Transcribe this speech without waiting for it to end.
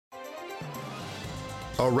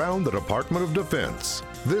around the Department of Defense.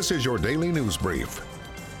 This is your daily news brief.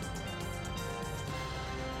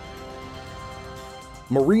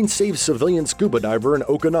 Marine saves civilian scuba diver in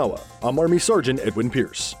Okinawa. I'm Army Sergeant Edwin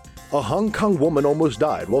Pierce. A Hong Kong woman almost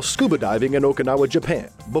died while scuba diving in Okinawa,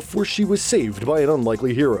 Japan, before she was saved by an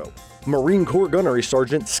unlikely hero. Marine Corps Gunnery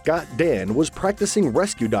Sergeant Scott Dan was practicing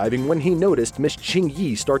rescue diving when he noticed Miss Ching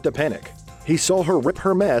Yi start to panic. He saw her rip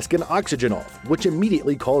her mask and oxygen off, which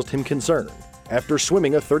immediately caused him concern. After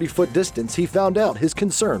swimming a 30-foot distance, he found out his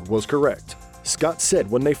concern was correct. Scott said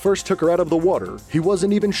when they first took her out of the water, he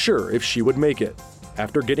wasn't even sure if she would make it.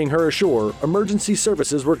 After getting her ashore, emergency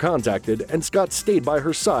services were contacted and Scott stayed by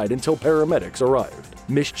her side until paramedics arrived.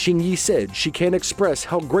 Miss Ching Yi said she can't express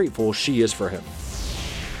how grateful she is for him.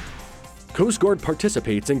 Coast Guard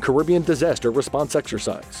participates in Caribbean disaster response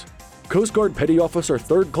exercise. Coast Guard Petty Officer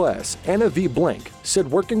 3rd Class Anna V. Blank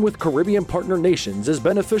said working with Caribbean partner nations is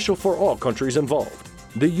beneficial for all countries involved.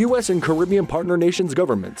 The U.S. and Caribbean partner nations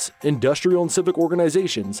governments, industrial and civic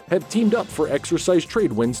organizations have teamed up for Exercise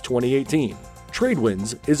Trade Winds 2018. Trade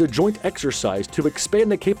Winds is a joint exercise to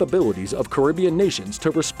expand the capabilities of Caribbean nations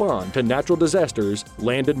to respond to natural disasters,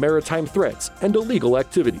 land and maritime threats, and illegal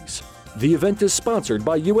activities. The event is sponsored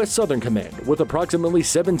by U.S. Southern Command with approximately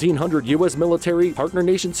 1,700 U.S. military, partner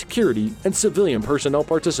nation security, and civilian personnel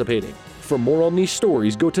participating. For more on these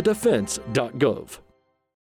stories, go to defense.gov.